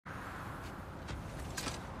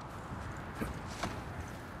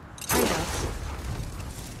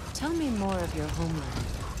Tell me more of your homeland.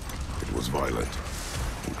 It was violent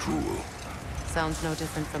and cruel. Sounds no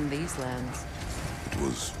different from these lands. It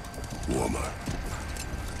was warmer.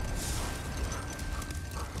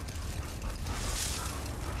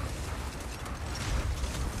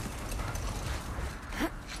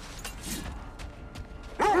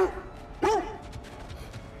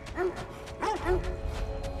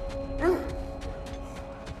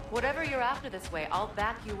 Whatever you're after this way, I'll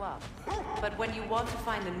back you up. But when you want to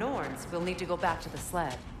find the Norns, we'll need to go back to the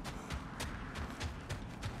sled.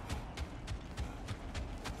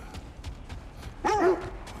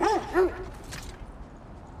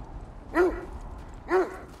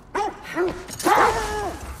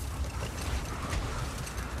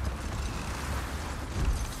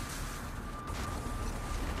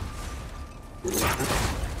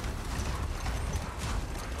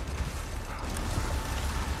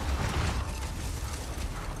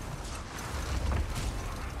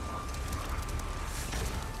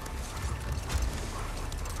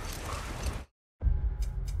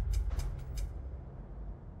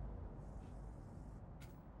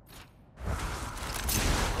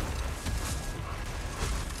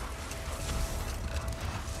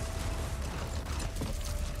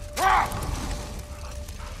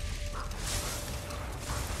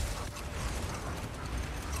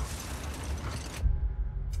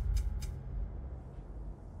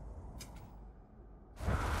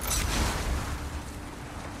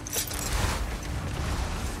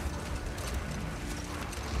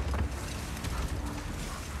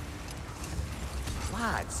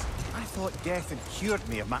 Lads, I thought death had cured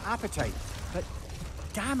me of my appetite, but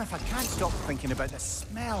damn if I can't stop thinking about the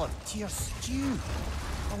smell of tear stew.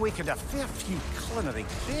 Awakened a fair few culinary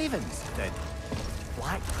cravings, did.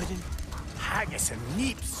 Black pudding, haggis and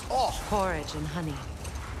neeps, oh! Porridge and honey.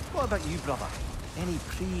 What about you, brother? Any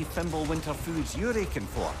pre-Fimble winter foods you're aching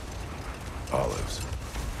for? Olives.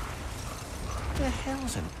 The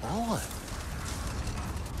hell's an olive?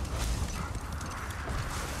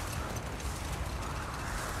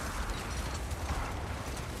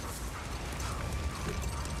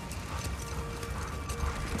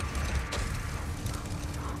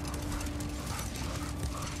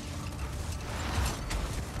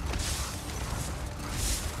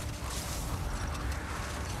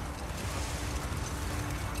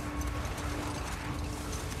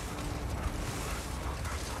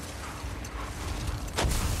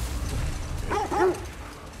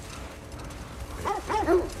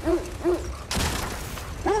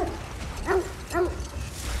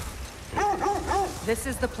 This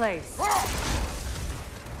is the place.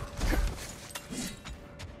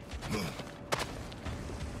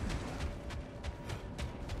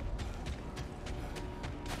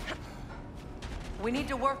 We need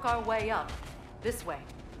to work our way up. This way.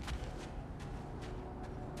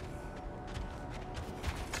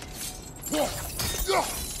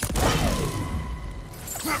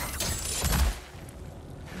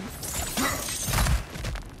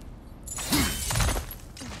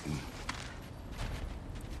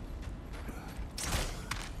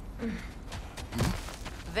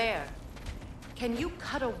 There. Can you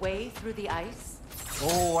cut a way through the ice?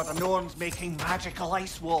 Oh, are the Norns making magical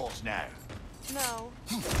ice walls now? No.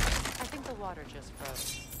 I think the water just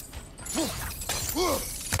froze.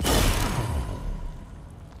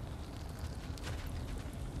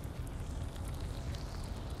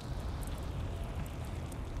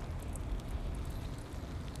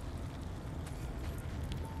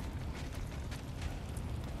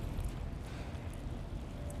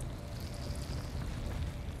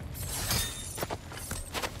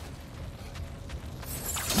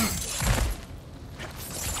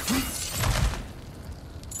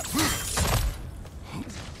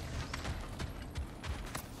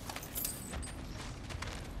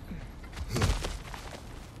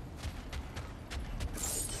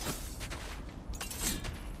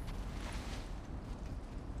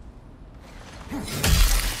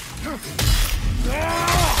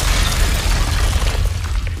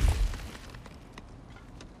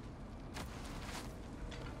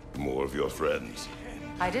 More of your friends.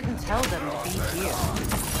 I didn't tell them to be here.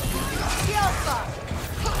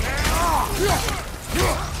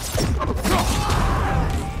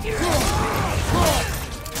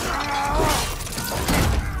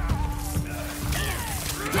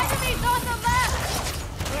 Enemies on the left!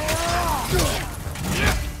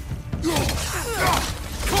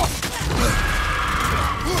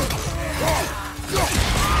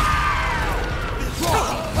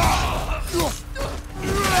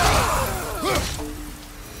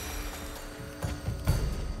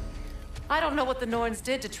 I don't know what the Norns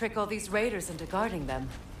did to trick all these raiders into guarding them.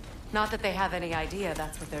 Not that they have any idea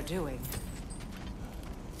that's what they're doing.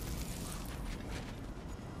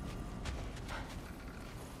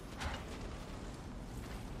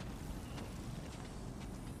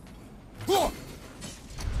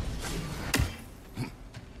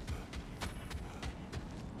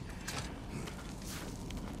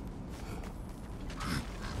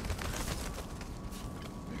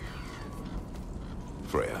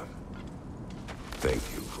 Freya, thank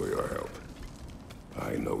you for your help.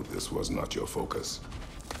 I know this was not your focus.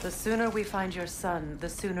 The sooner we find your son, the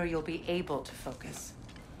sooner you'll be able to focus.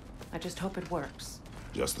 I just hope it works.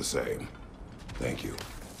 Just the same, thank you.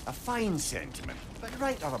 A fine sentiment, but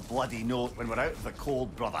write her a bloody note when we're out of the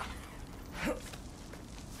cold, brother.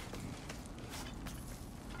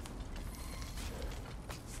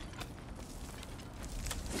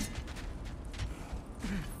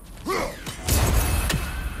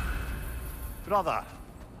 Brother,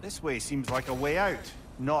 this way seems like a way out,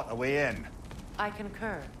 not a way in. I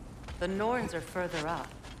concur. The Norns are further up.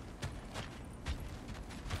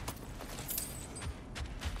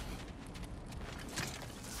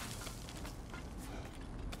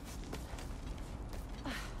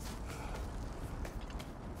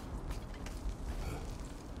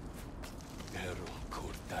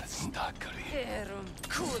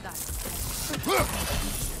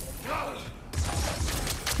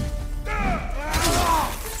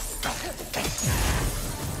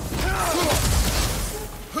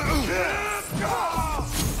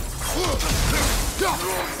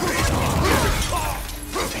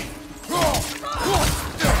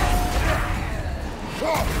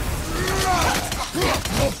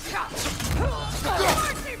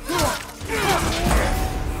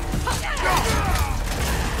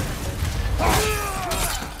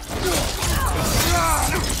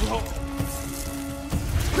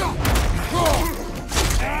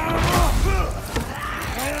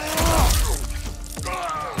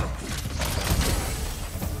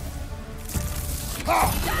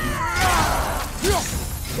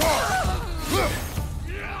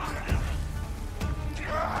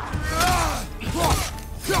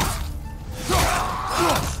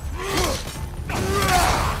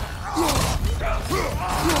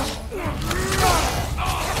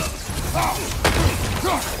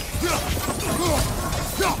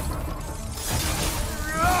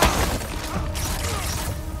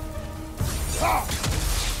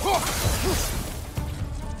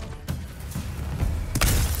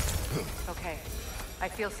 Okay, I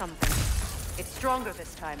feel something. It's stronger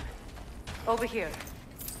this time. Over here.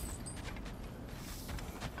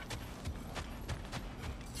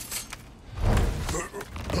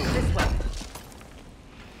 This way.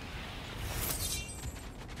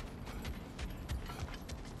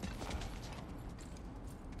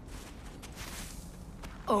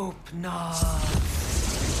 Open up.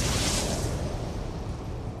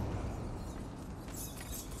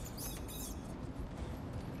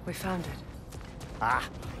 We found it. Ah,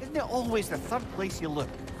 isn't it always the third place you look?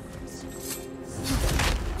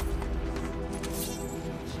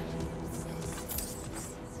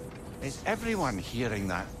 Is everyone hearing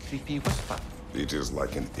that creepy whisper? It is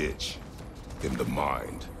like an itch in the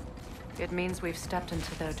mind. It means we've stepped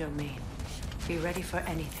into their domain. Be ready for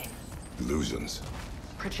anything. Illusions.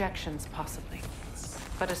 Projections, possibly.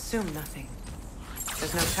 But assume nothing.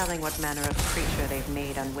 There's no telling what manner of creature they've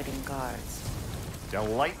made unwitting guards.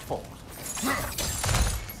 Delightful.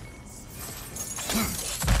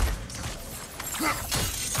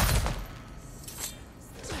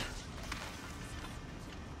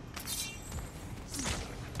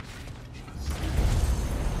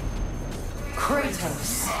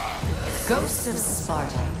 Kratos, Ghost of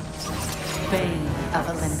Sparta, Bane of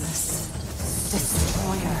Olympus,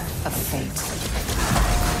 Destroyer of Fate,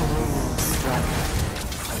 Cruel Striker,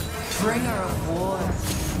 Bringer of War,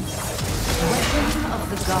 Weapon of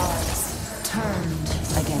the Gods, turned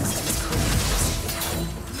against his creators.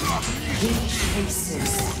 He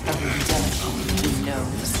chases a redemption he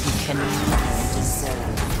knows he can never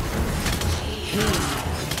deserve. He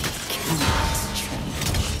cannot change.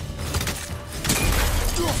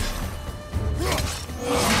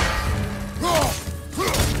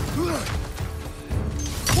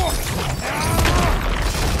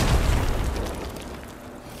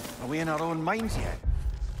 Are we in our own minds yet?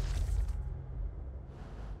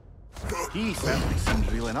 He certainly seems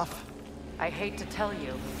real enough. I hate to tell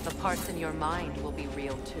you, the parts in your mind will be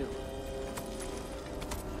real too.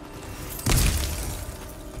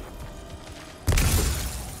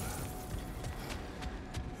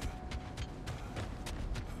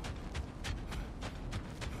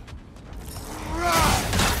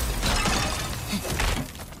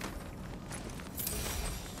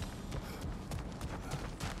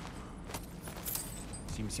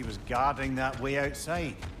 he was guarding that way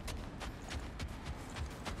outside.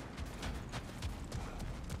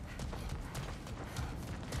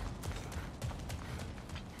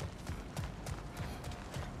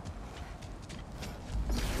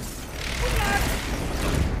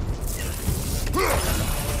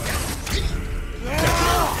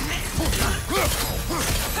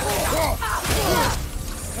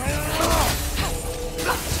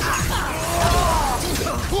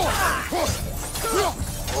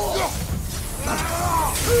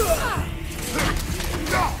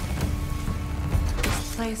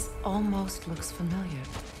 This place almost looks familiar,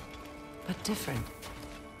 but different.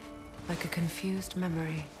 Like a confused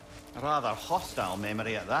memory. A rather hostile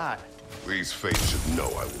memory at that. These fates should know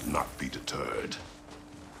I will not be deterred.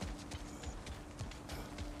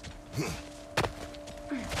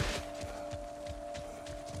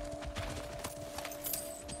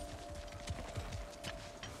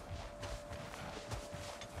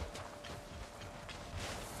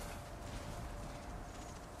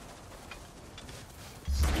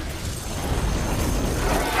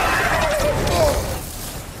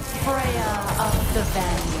 The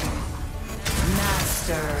Vanir,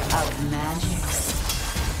 master of magics,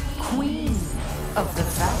 queen of the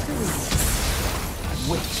Valkyries,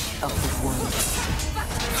 witch of the woods,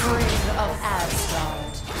 frigg of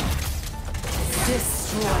Asgard,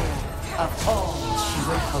 destroyer of all she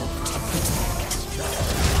would hope to protect.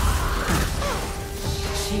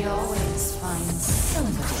 She always finds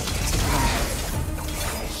somebody to love.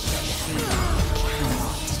 She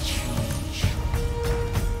cannot change.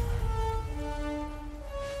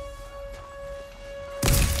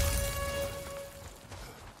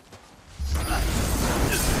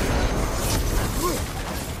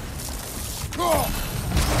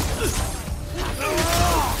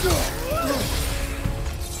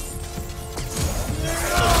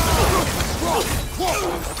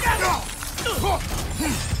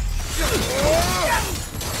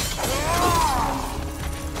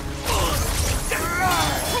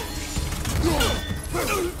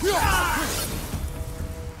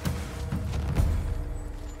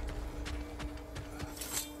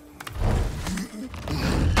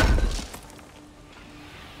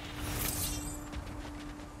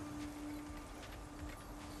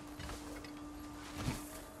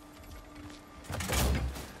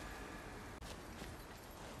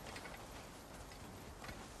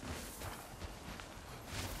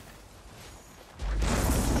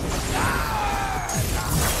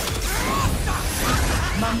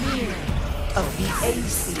 Of the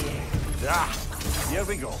Aesir. Ah, here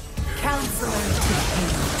we go. Counselor to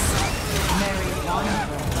kings. Merry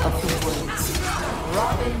wanderer of the woods.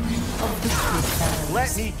 Robin of the Crystal. Let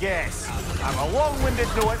me guess. I'm a long-winded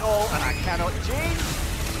know-it-all and I cannot change?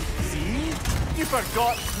 See? You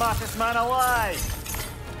forgot smartest man alive.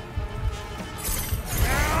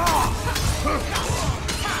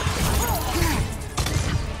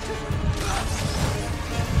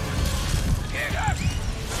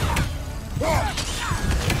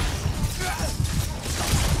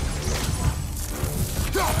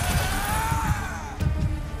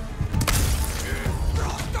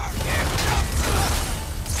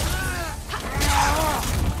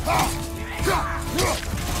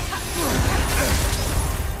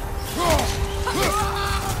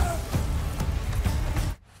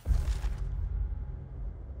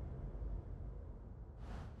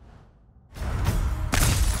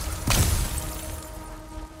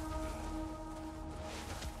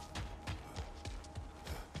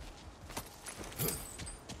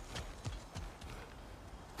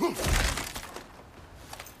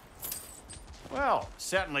 Well,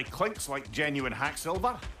 certainly clinks like genuine hack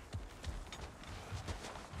silver.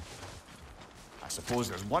 I suppose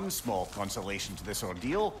there's one small consolation to this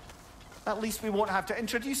ordeal. At least we won't have to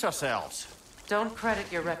introduce ourselves. Don't credit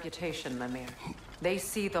your reputation, Lemire. They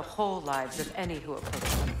see the whole lives of any who approach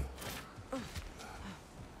them.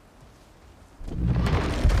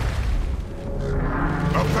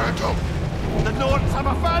 A phantom! The Norns have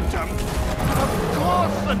a phantom? Of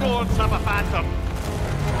course the Norns have a phantom!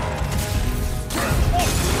 Oh, I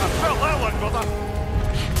felt that one, brother!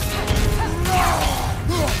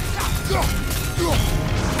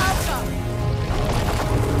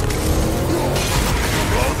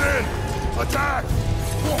 Close in! Attack!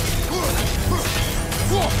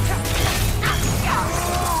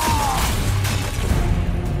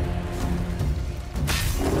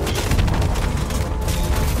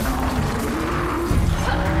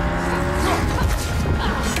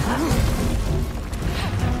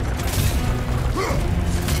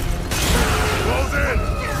 Close in!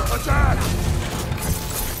 Attack!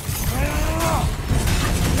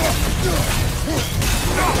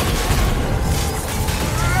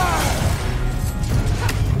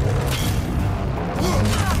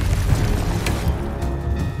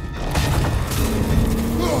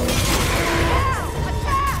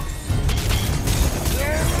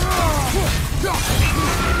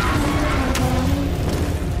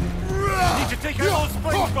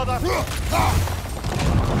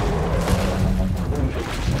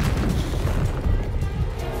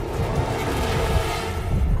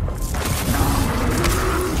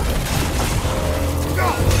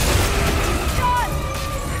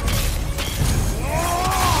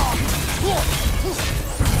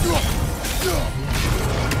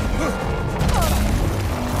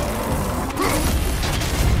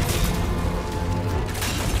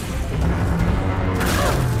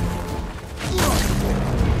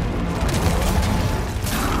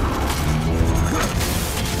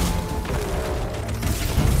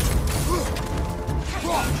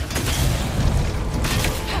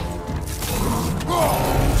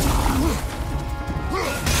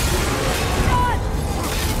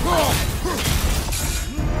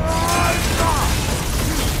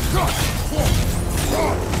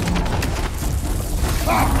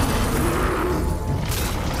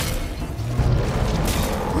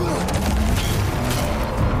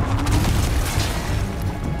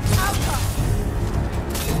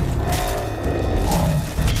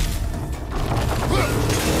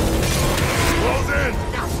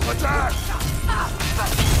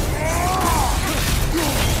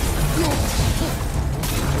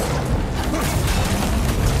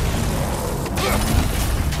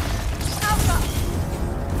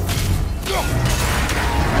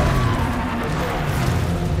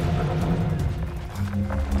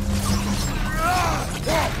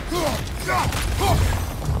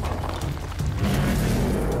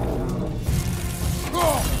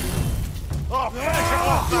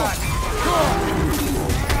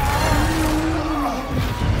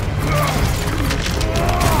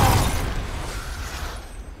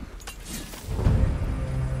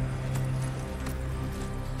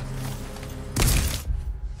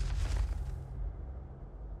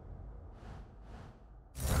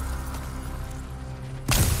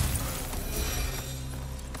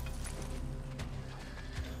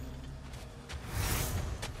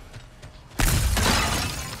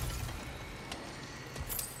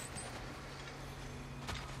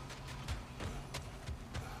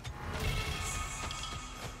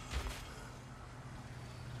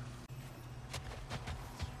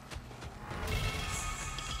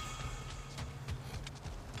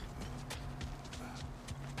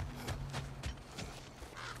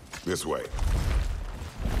 This way.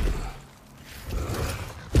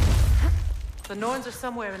 The Norns are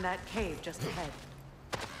somewhere in that cave just ahead.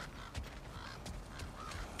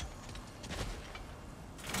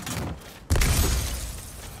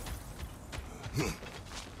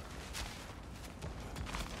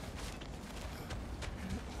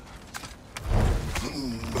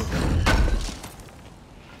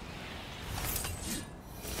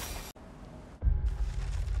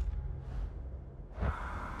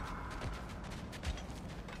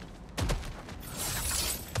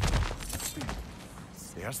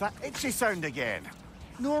 There's that itchy sound again.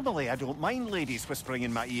 Normally, I don't mind ladies whispering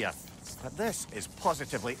in my ear, but this is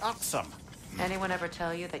positively irksome. Anyone ever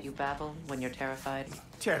tell you that you babble when you're terrified?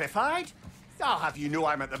 Terrified? I'll have you know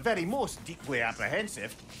I'm at the very most deeply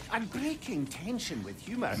apprehensive. And breaking tension with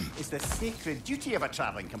humour is the sacred duty of a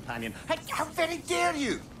travelling companion. How very dare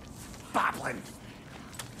you? Babbling!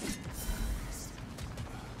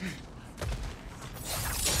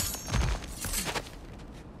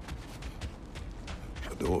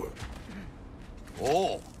 Door.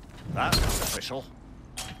 Oh, that was official.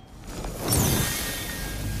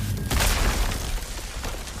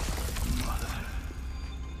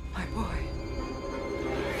 My boy.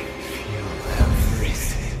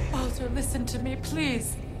 Walter, listen to me,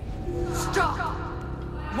 please. Stop!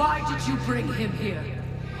 Why did you bring him here?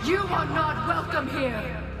 You are not welcome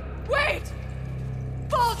here! Wait!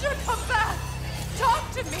 Baldur, come back!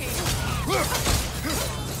 Talk to me!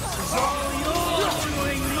 All yours,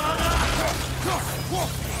 doing, mother!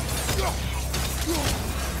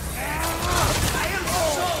 I am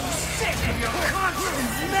so sick of your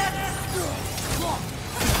constant mess!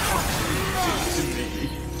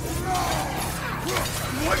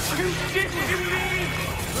 What you did to me!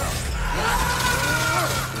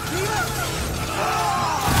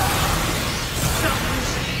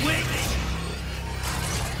 Selfish witch!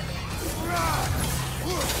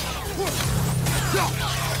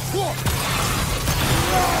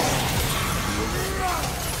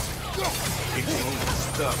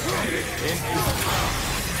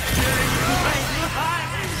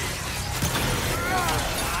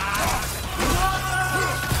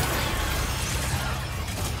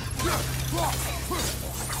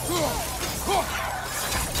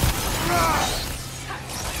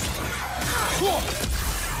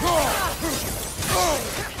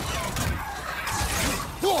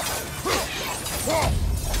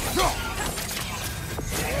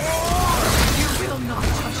 You will not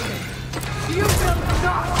touch him! You will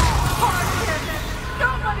not harm him!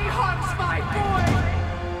 Nobody harms my boy!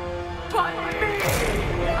 But me!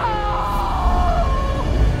 Oh!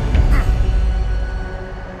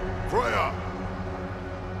 Freya!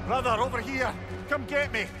 Brother, over here! Come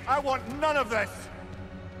get me! I want none of this!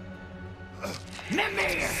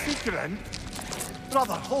 Mimir! Secret?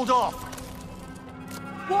 Brother, hold off!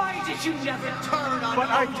 Why did you never turn on But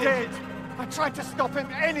I Odin? did! I tried to stop him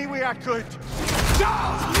any way I could! Don't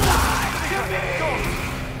lie to me!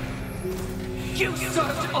 You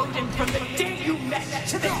served Odin from the day you met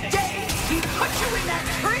to the day he put you in that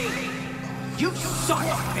tree! You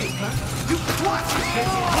sought favor! You wanted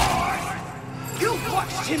his wars! You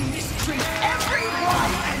watched him mistreat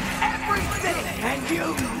everyone and everything! And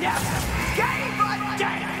you never gave a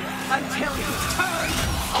damn until he turned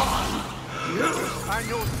on you! I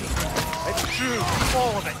know, Stephen. It's true,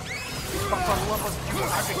 all of it. But for love of you,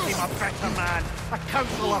 I became a better man, a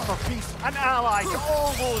counselor for peace, an ally to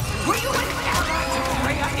all those who... Were you an ally to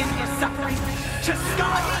Freya in the suffering? To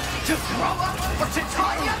Skadi? To Groa? Or to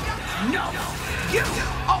Tanya? No! You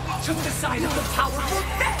always took the side of the powerful.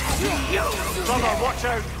 That's you! Brother, watch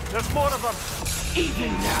out! There's more of them!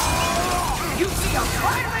 Even now, you see a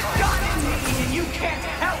violent god in me and you can't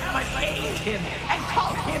help but aid him and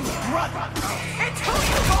call him brother. It's who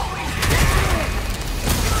you've always been!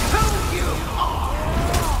 It's who you are!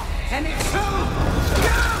 And it's who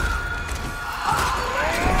you are!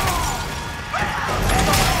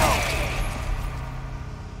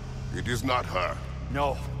 It is not her.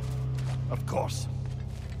 No. Of course.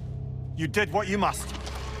 You did what you must.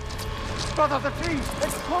 Brother, the tree!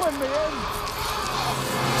 It's pulling me in!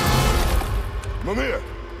 Mimir!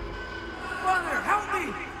 Brother, help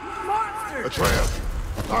me! Monster! Atreus!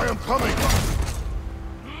 I am coming!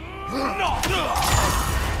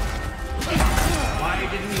 Why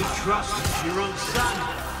didn't you trust your own son?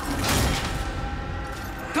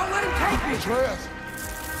 Don't let him take me! Atreus!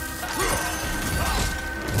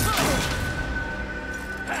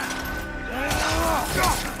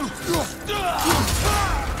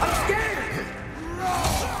 I'm scared!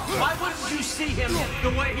 Why wouldn't you see him the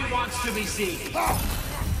way he wants to be seen? I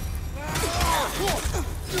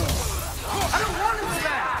don't want him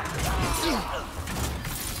back!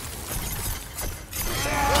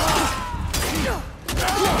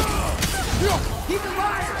 He's a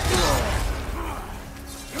liar!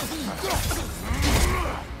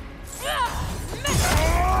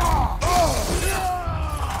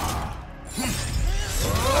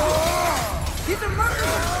 He's a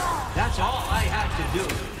murderer! That's all I had to do.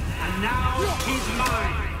 And now he's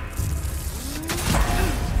mine.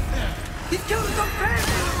 He's killed his own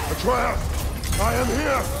family! Atreus! I am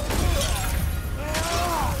here!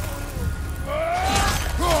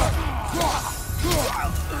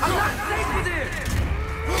 I'm not safe with him!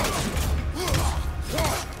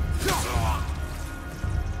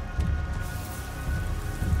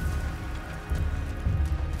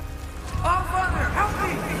 Oh, Father, help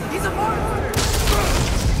me! He's a monster!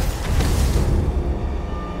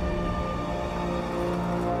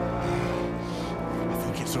 I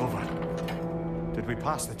think it's over. Did we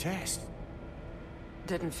pass the test?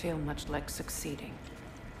 Didn't feel much like succeeding.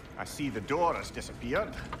 I see the door has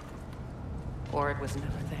disappeared. Or it was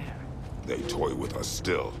never there. They toy with us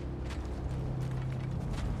still.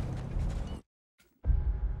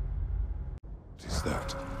 What is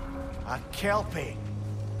that? A Kelpie.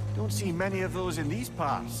 Don't see many of those in these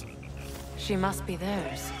parts. She must be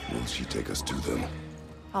theirs. Will she take us to them?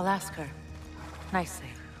 I'll ask her. Nicely.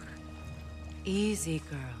 Easy,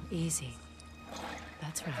 girl. Easy.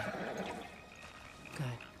 That's right.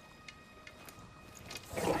 Good.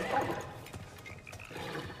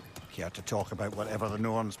 Care to talk about whatever the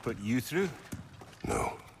Norns put you through?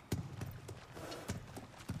 No.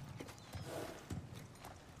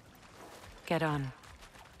 Get on.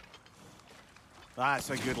 That's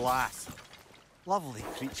a good lass. Lovely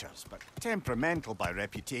creatures, but temperamental by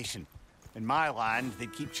reputation. In my land,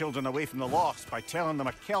 they'd keep children away from the lochs by telling them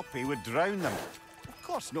a Kelpie would drown them. Of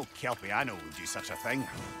course, no Kelpie I know would do such a thing.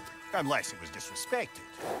 Unless it was disrespected.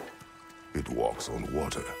 It walks on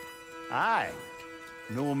water. Aye.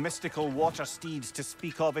 No mystical water steeds to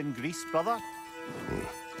speak of in Greece, brother?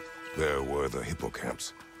 There were the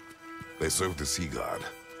hippocamps. They served the sea god.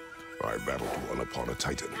 I battled one upon a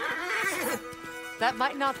titan. That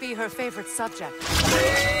might not be her favorite subject.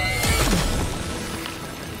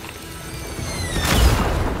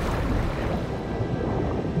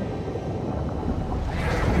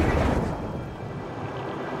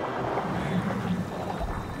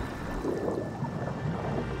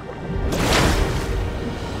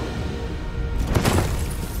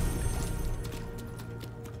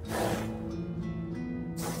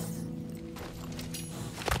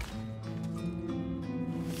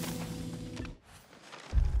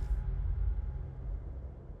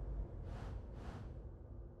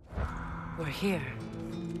 We're here.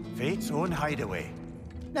 Fate's own hideaway.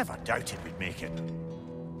 Never doubted we'd make it.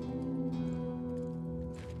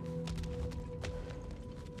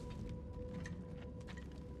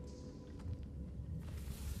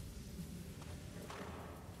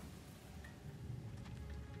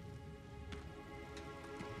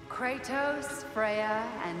 Kratos, Freya,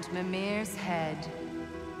 and Mimir's head.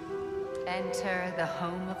 Enter the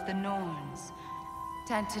home of the Norns,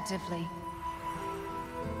 tentatively.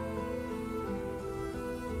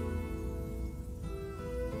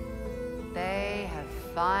 They have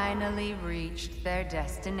finally reached their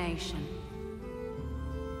destination.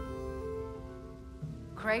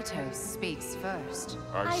 Kratos speaks first.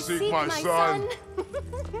 I seek my son.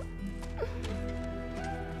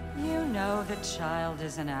 You know the child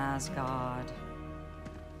is in Asgard.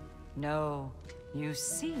 No, you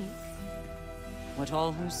seek what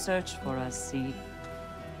all who search for us seek.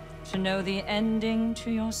 To know the ending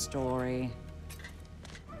to your story.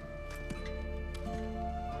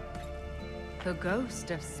 The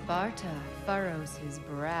ghost of Sparta furrows his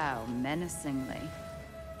brow menacingly.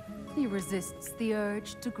 He resists the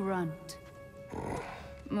urge to grunt.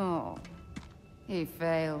 Oh, he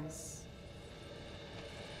fails.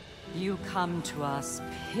 You come to us,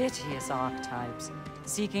 piteous archetypes,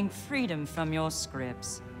 seeking freedom from your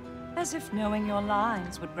scripts. As if knowing your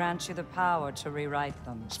lines would grant you the power to rewrite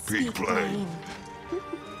them. Speak plain.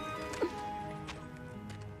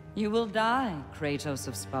 You will die, Kratos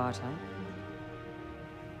of Sparta.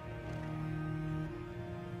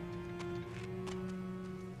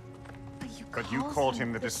 But you called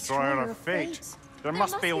him the Destroyer of Fate. There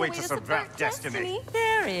must be a way to subvert destiny.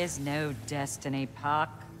 There is no destiny,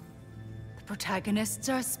 Puck. The protagonists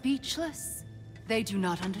are speechless. They do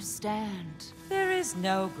not understand. There is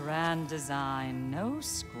no grand design, no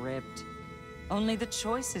script. Only the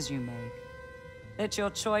choices you make. That your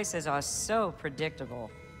choices are so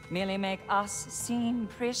predictable merely make us seem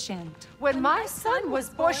prescient. When my son was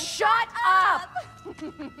born, shut up!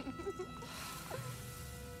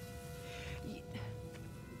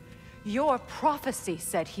 Your prophecy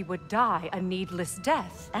said he would die a needless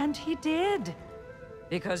death. And he did.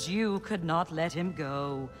 Because you could not let him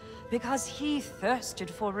go. Because he thirsted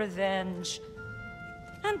for revenge.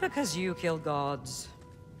 And because you kill gods.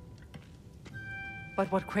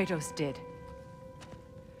 But what Kratos did,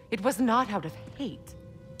 it was not out of hate.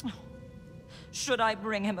 Should I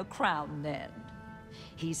bring him a crown then?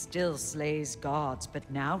 He still slays gods, but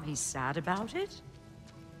now he's sad about it?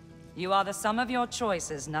 You are the sum of your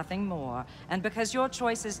choices, nothing more. And because your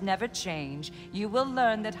choices never change, you will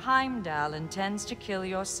learn that Heimdall intends to kill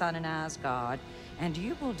your son in Asgard, and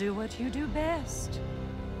you will do what you do best.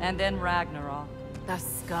 And then Ragnarok. The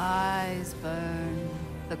skies burn,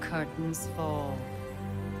 the curtains fall.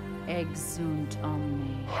 Exunt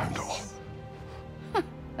omnes. Heimdall.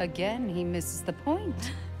 Again, he misses the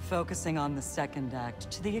point. Focusing on the second act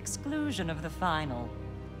to the exclusion of the final.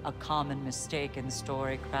 A common mistake in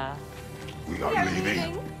storycraft. We are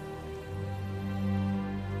leaving.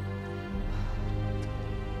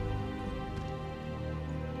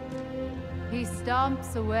 He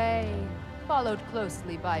stomps away, followed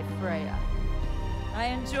closely by Freya. I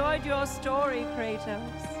enjoyed your story,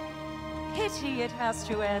 Kratos. Pity it has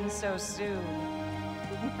to end so soon.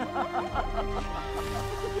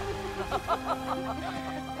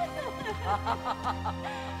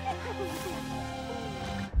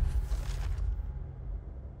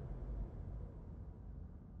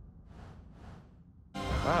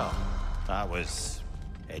 Well, that was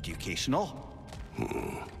educational.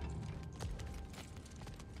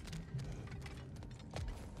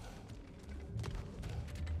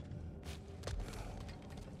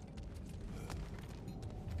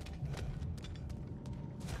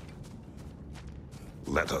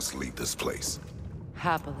 Let us leave this place.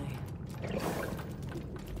 Happily.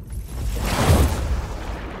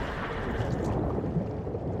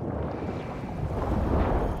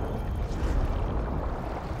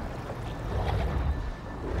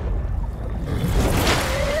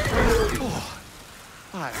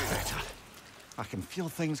 That's better. I can feel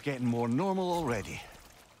things getting more normal already.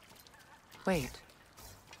 Wait.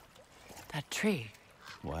 That tree.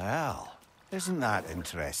 Well, isn't that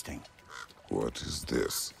interesting? What is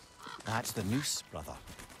this? That's the noose, brother.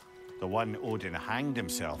 The one Odin hanged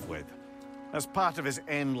himself with. As part of his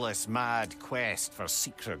endless, mad quest for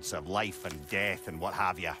secrets of life and death and what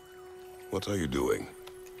have you. What are you doing?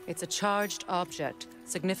 It's a charged object,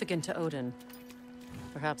 significant to Odin.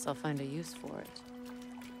 Perhaps I'll find a use for it.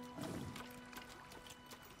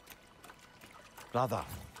 Brother,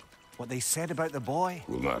 what they said about the boy?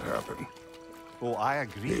 Will not happen. Oh, I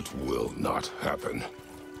agree. It will not happen.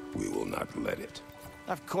 We will not let it.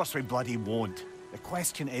 Of course we bloody won't. The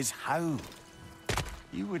question is how.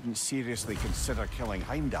 You wouldn't seriously consider killing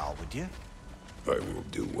Heimdall, would you? I will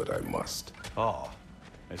do what I must. Oh,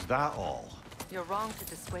 is that all? You're wrong to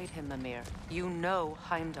dissuade him, Mimir. You know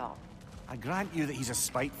Heimdall. I grant you that he's a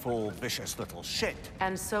spiteful, vicious little shit.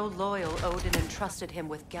 And so loyal, Odin entrusted him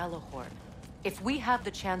with Galahorn. If we have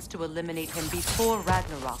the chance to eliminate him before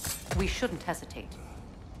Ragnarok, we shouldn't hesitate.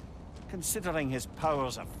 Considering his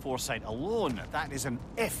powers of foresight alone, that is an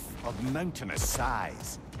if of mountainous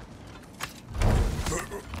size.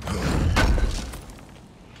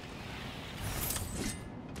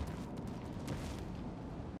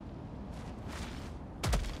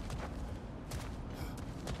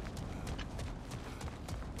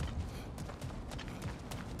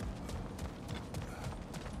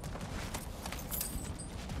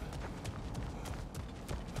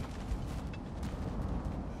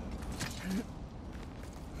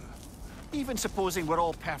 Even supposing we're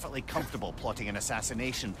all perfectly comfortable plotting an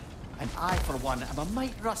assassination, and I, for one, am a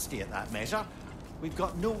mite rusty at that measure, we've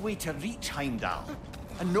got no way to reach Heimdall,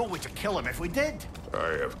 and no way to kill him if we did.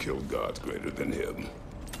 I have killed gods greater than him.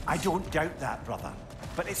 I don't doubt that, brother,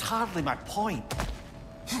 but it's hardly my point.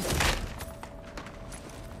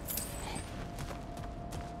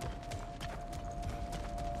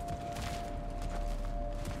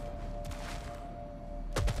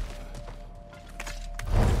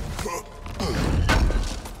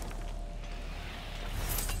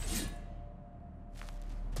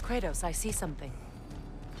 Kratos, I see something.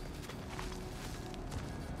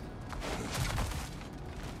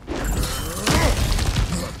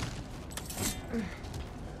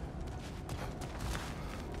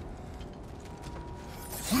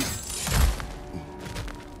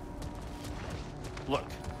 Look,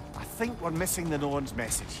 I think we're missing the Norns'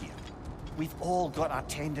 message here. We've all got our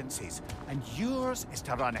tendencies, and yours is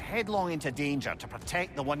to run headlong into danger to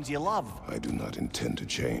protect the ones you love. I do not intend to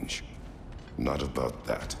change. Not about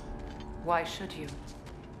that. Why should you?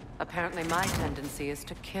 Apparently my tendency is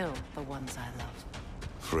to kill the ones I love.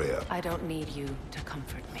 Freya, I don't need you to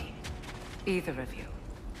comfort me. Either of you.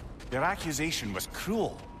 Your accusation was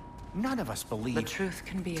cruel. None of us The believe... truth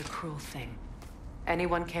can be a cruel thing.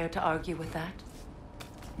 Anyone care to argue with that?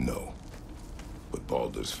 no. But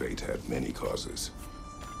Baldur's fate had many causes.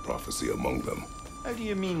 Prophecy among them. How do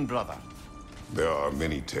you mean, brother? There are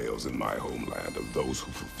many tales in my homeland of those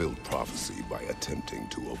who fulfilled prophecy by attempting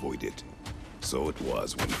to avoid it. So it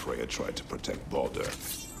was when Freya tried to protect Baldur.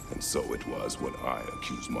 And so it was when I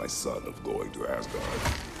accused my son of going to Asgard.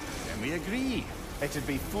 Then we agree. It'd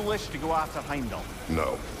be foolish to go after Heimdall.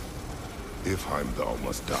 No. If Heimdall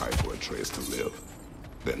must die for Atreus to live,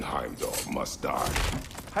 then Heimdall must die.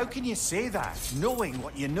 How can you say that, knowing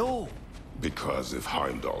what you know? Because if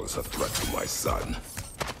Heimdall is a threat to my son,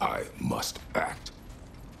 I must act.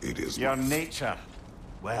 It is Your nature.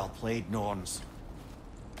 Well played, Norns.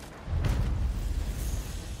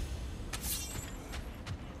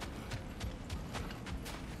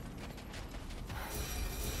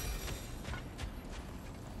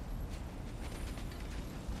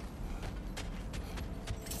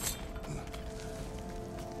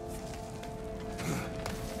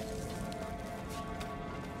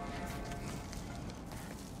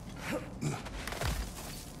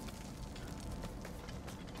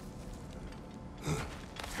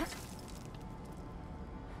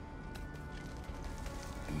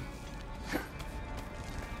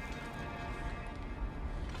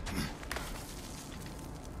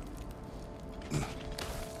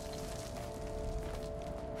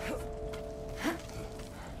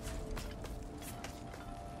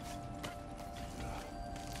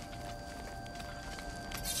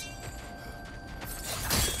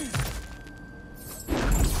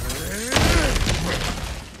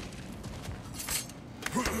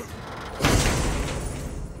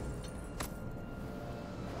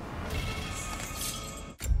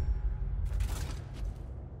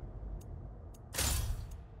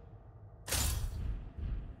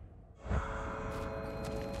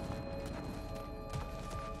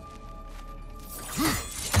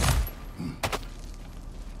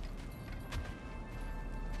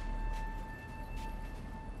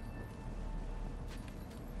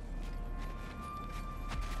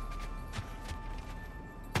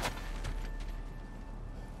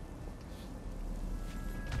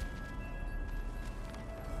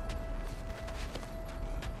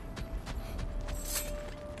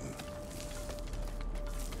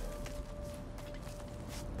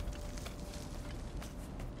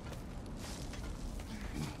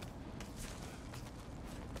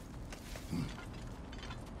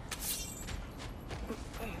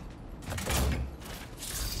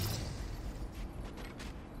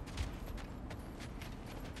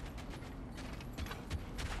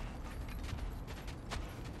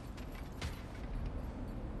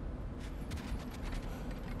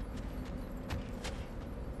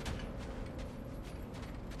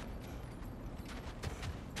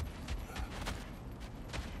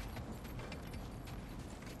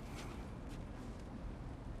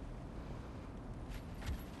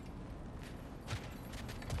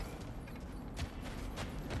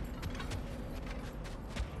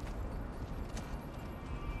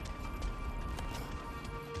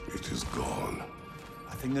 It is gone.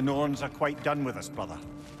 I think the Norns are quite done with us, brother.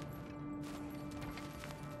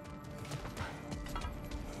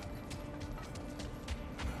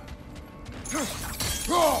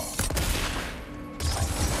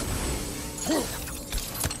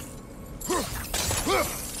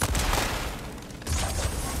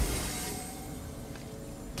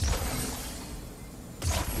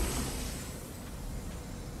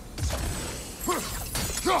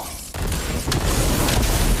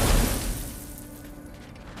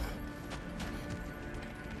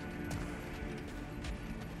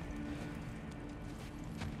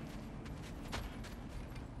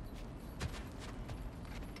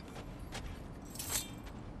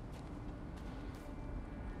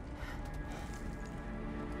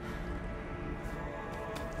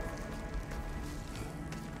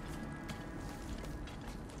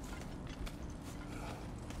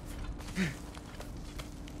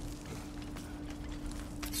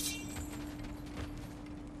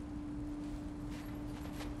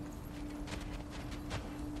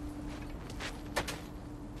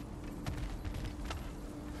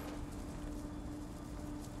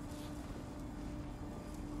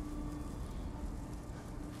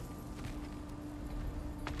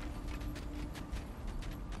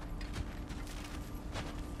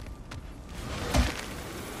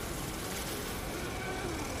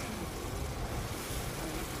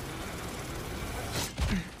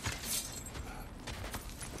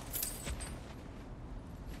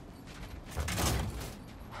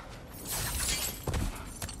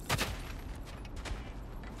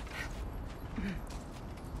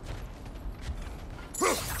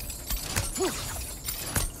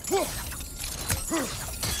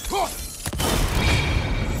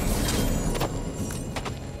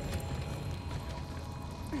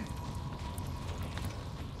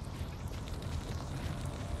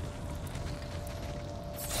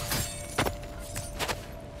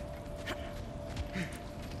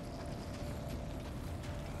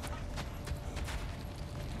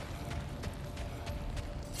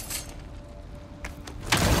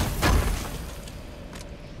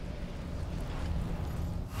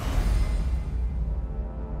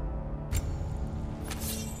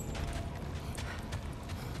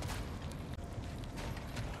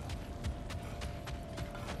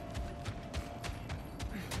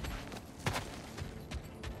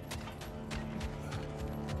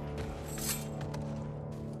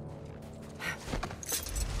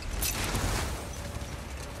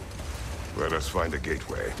 Let us find a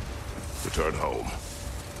gateway. Return home.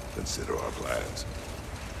 Consider our plans.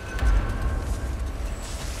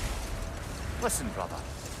 Listen, brother.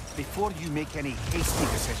 Before you make any hasty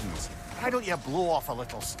decisions, why don't you blow off a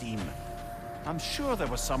little steam? I'm sure there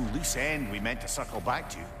was some loose end we meant to circle back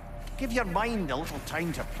to. Give your mind a little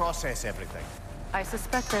time to process everything. I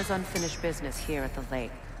suspect there's unfinished business here at the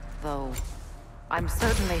lake, though I'm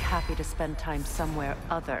certainly happy to spend time somewhere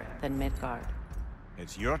other than Midgard.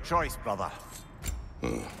 It's your choice, brother.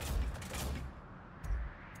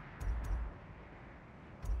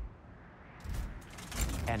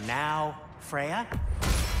 And now, Freya?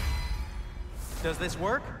 Does this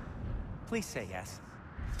work? Please say yes.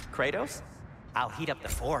 Kratos? I'll heat up the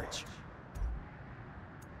forge.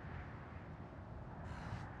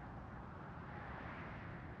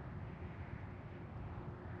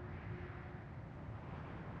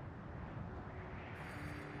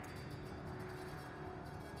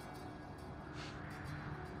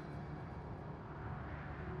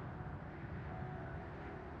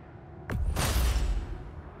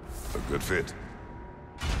 A good fit.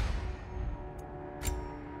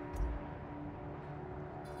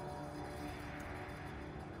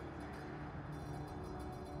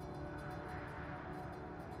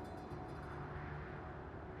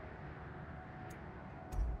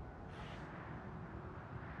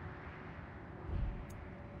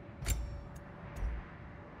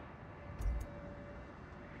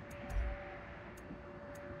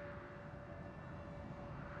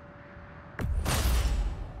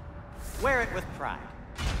 Wear it with pride.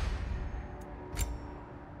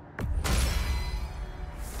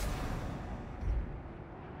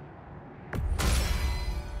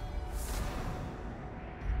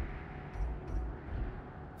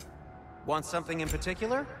 Want something in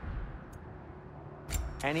particular?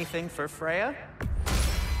 Anything for Freya?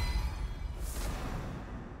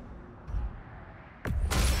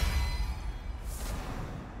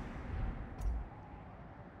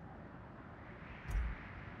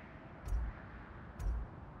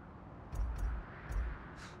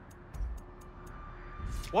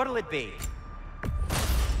 What'll it be?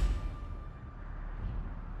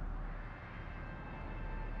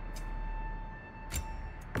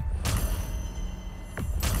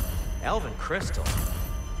 Elven crystal.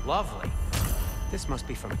 Lovely. This must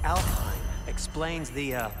be from Alfheim. Explains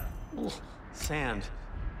the, sand.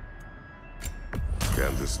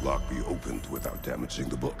 Can this lock be opened without damaging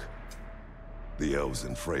the book? The elves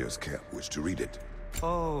in Freya's camp wish to read it.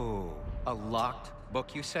 Oh, a locked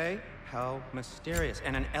book, you say? How mysterious.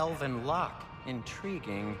 And an elven lock.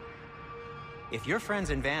 Intriguing. If your friends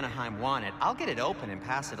in Vanaheim want it, I'll get it open and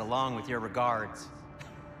pass it along with your regards.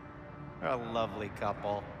 A lovely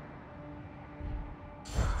couple.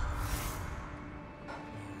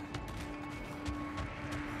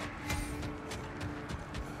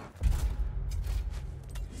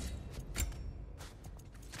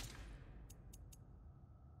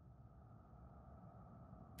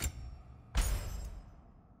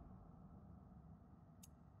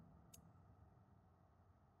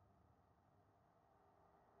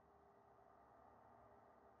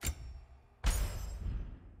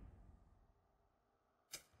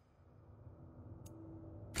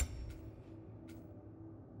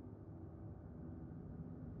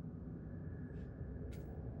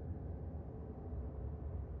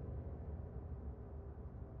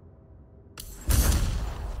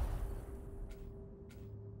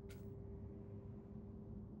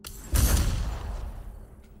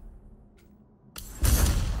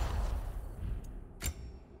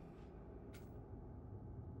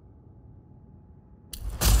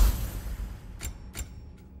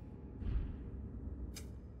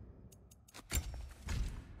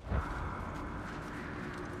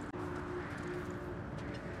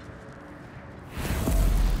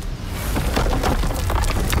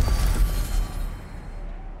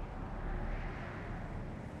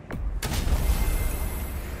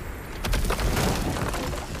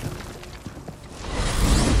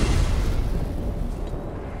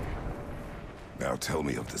 Now tell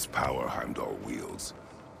me of this power Heimdall wields.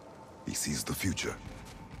 He sees the future.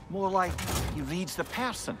 More like he reads the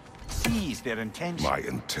person, sees their intention. My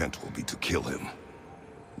intent will be to kill him.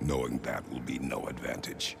 Knowing that will be no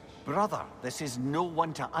advantage. Brother, this is no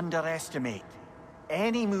one to underestimate.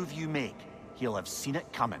 Any move you make, he'll have seen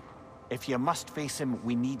it coming. If you must face him,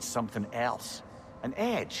 we need something else. An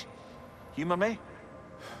edge. Humor me?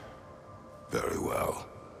 Very well.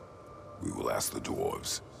 We will ask the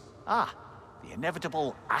dwarves. Ah, the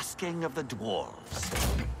inevitable asking of the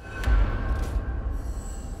dwarves.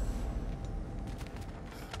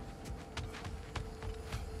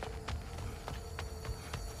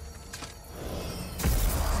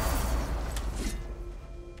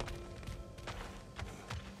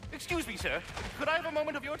 Excuse me, sir. Could I have a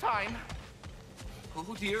moment of your time?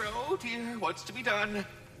 Oh dear, what's to be done?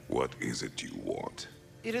 What is it you want?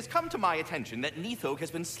 It has come to my attention that Nithog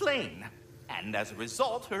has been slain, and as a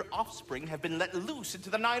result, her offspring have been let loose into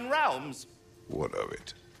the Nine Realms. What of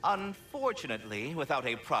it? Unfortunately, without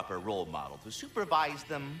a proper role model to supervise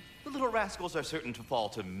them, the little rascals are certain to fall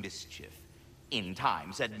to mischief. In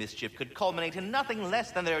time, said mischief could culminate in nothing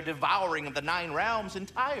less than their devouring of the Nine Realms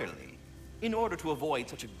entirely. In order to avoid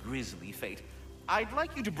such a grisly fate, I'd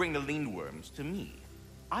like you to bring the Lindworms to me.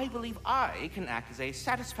 I believe I can act as a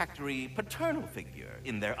satisfactory paternal figure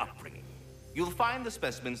in their upbringing. You'll find the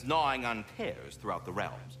specimens gnawing on tears throughout the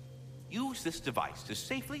realms. Use this device to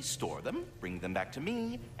safely store them, bring them back to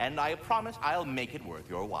me, and I promise I'll make it worth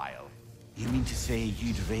your while. You mean to say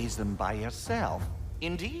you'd raise them by yourself?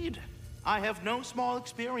 Indeed. I have no small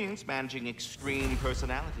experience managing extreme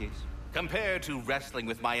personalities. Compared to wrestling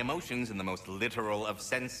with my emotions in the most literal of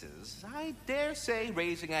senses, I dare say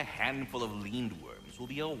raising a handful of Lindworms will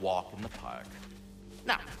be a walk in the park.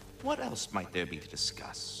 Now, what else might there be to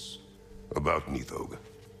discuss? About Nithog.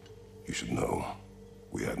 You should know.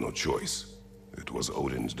 We had no choice. It was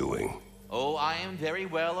Odin's doing. Oh, I am very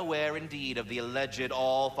well aware indeed of the alleged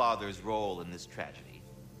All-Father's role in this tragedy.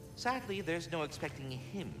 Sadly, there's no expecting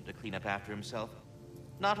him to clean up after himself.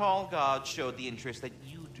 Not all gods showed the interest that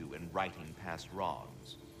you do in righting past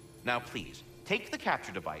wrongs. Now please, take the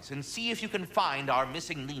capture device and see if you can find our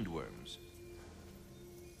missing Lindworms.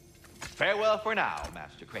 Farewell for now,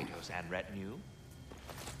 Master Kratos and retinue.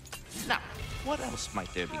 Now, what else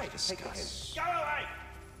might there be to discuss? Go away!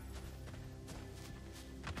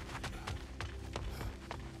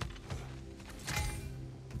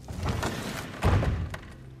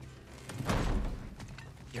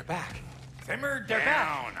 You're back. Simmer They're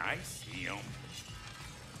down, I see 'em.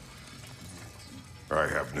 I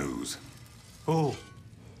have news. Ooh.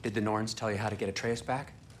 Did the Norns tell you how to get Atreus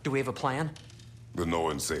back? Do we have a plan? The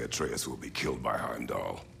Norns say Atreus will be killed by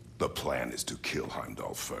Heimdall. The plan is to kill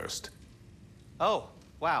Heimdall first. Oh,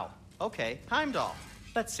 wow. Okay, Heimdall.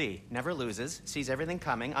 Let's see. Never loses, sees everything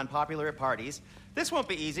coming, unpopular at parties. This won't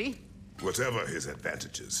be easy. Whatever his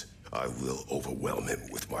advantages, I will overwhelm him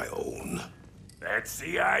with my own. That's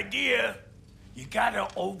the idea. You gotta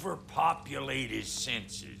overpopulate his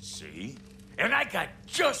senses, see? And I got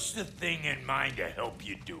just the thing in mind to help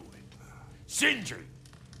you do it. Sindri,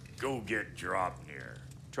 go get Dropnir.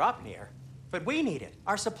 Dropnir? But we need it.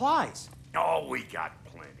 Our supplies. Oh, we got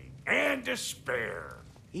plenty. And to spare.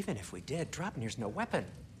 Even if we did, Dropnir's no weapon.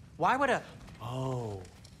 Why would a... Oh.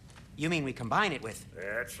 You mean we combine it with...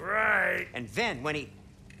 That's right. And then when he...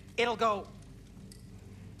 It'll go...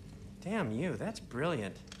 Damn you, that's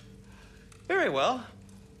brilliant. Very well.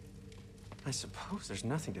 I suppose there's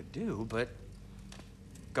nothing to do, but...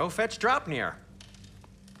 Go fetch Dropnir.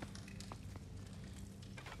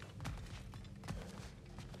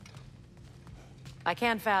 I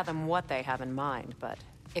can't fathom what they have in mind, but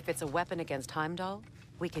if it's a weapon against Heimdall,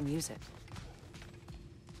 we can use it.